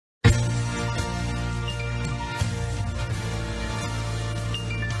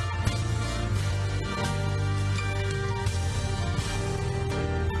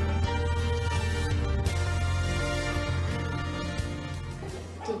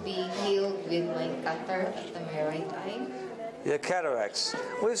be healed with my cataract at my right eye. Your cataracts.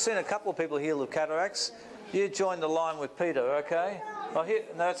 We've seen a couple of people healed of cataracts. You join the line with Peter, okay? Oh, here,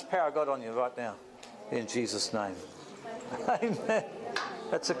 no, that's power of God on you right now. In Jesus' name. Amen.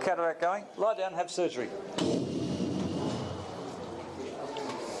 That's a cataract going. Lie down, have surgery.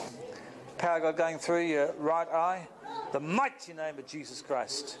 Power of God going through your right eye. The mighty name of Jesus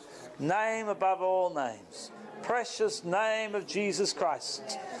Christ. Name above all names. Precious name of Jesus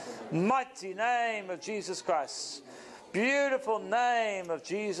Christ. Mighty name of Jesus Christ. Beautiful name of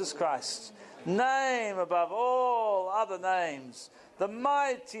Jesus Christ. Name above all other names. The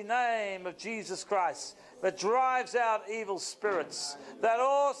mighty name of Jesus Christ that drives out evil spirits. That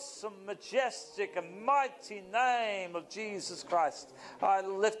awesome, majestic and mighty name of Jesus Christ. I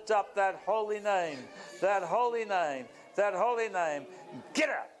lift up that holy name. That holy name. That holy name. Get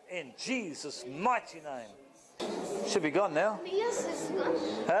out in Jesus' mighty name. Should be gone now. Yes, it's gone.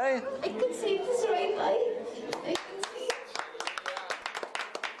 Hey? I can see this right eye. I can see.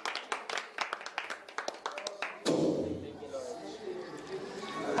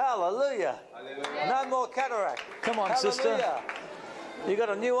 Hallelujah. No more cataract. Come on, sister. You got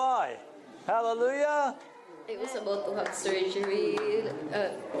a new eye. Hallelujah. I was about to have surgery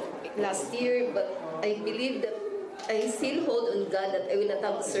last year, but I believe that I still hold on God that I will not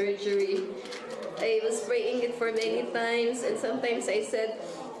have surgery. I was praying it for many times, and sometimes I said,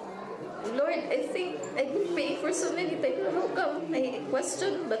 Lord, I think I've been praying for so many times. How come? I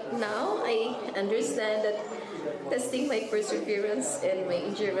question, but now I understand that testing my perseverance and my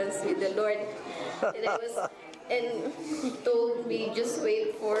endurance with the Lord. And he told me, just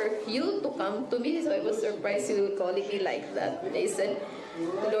wait for you to come to me. So I was surprised you were calling me like that. And I said,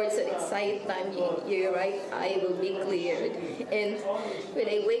 the Lord said, it's high time your right eye will be cleared. And when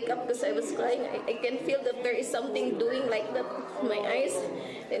I wake up, because I was crying, I can feel that there is something doing like that in my eyes.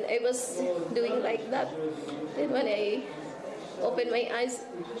 And I was doing like that. And when I open my eyes,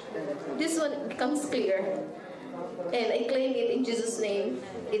 this one becomes clear. And I claim it in Jesus' name.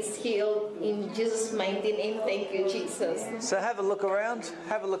 It's healed in Jesus' mighty name. Thank you, Jesus. So have a look around.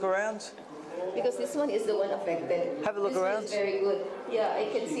 Have a look around. Because this one is the one affected. Have a look this around. One is very good. Yeah,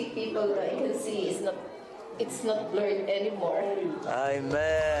 I can see people. I can see it's not blurred anymore.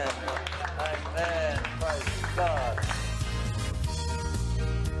 Amen.